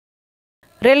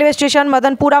Railway station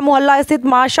Madanpura मोहल्ला स्थित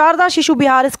मां शारदा शिशु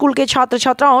विहार स्कूल के छात्र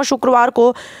छात्राओं शुक्रवार को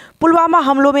पुलवामा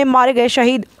हमलों में मारे गए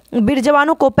शहीद वीर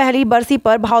जवानों को पहली बरसी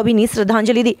पर भावभीनी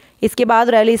श्रद्धांजलि दी। इसके बाद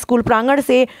रैली स्कूल प्रांगण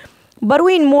से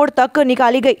बरुइन मोड़ तक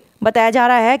निकाली गई। बताया जा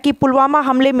रहा है कि पुलवामा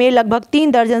हमले में लगभग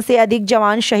 3 दर्जन से अधिक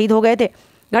जवान शहीद हो गए थे।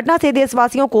 घटना से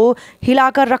देशवासियों को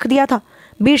हिलाकर रख दिया था।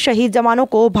 वीर शहीद जवानों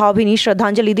को भावभीनी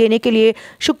श्रद्धांजलि देने के लिए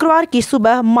शुक्रवार की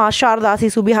सुबह मां शारदा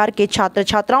शिशु विहार के छात्र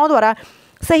छात्राओं द्वारा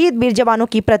शहीद वीर जवानों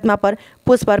की प्रतिमा पर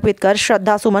पुष्प अर्पित कर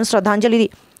श्रद्धांजलि दी।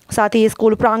 साथ ही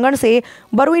स्कूल प्रांगण से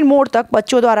बरुइन मोड़ तक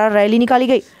बच्चों द्वारा रैली निकाली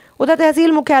गई। उधर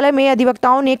तहसील मुख्यालय में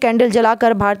अधिवक्ताओं ने कैंडल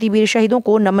जलाकर भारतीय वीर शहीदों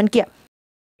को नमन किया।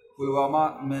 पुलवामा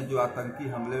में जो आतंकी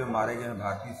हमले में मारे गए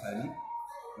भारतीय सैनिक,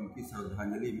 उनकी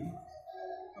श्रद्धांजलि में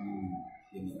हम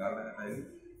ये निकाल रहे हैं रैली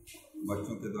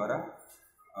बच्चों के द्वारा,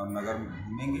 और नगर में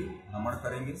घूमेंगे, भ्रमण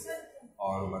करेंगे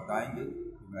और बताएंगे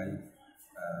कि भाई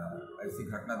ऐसी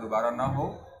घटना दोबारा ना हो,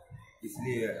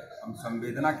 इसलिए हम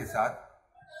संवेदना के साथ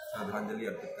श्रद्धांजलि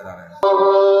अर्पित करा रहे हैं।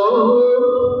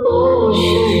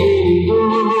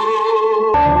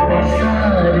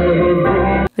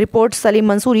 रिपोर्ट सलीम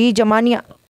मंसूरी, जमानिया।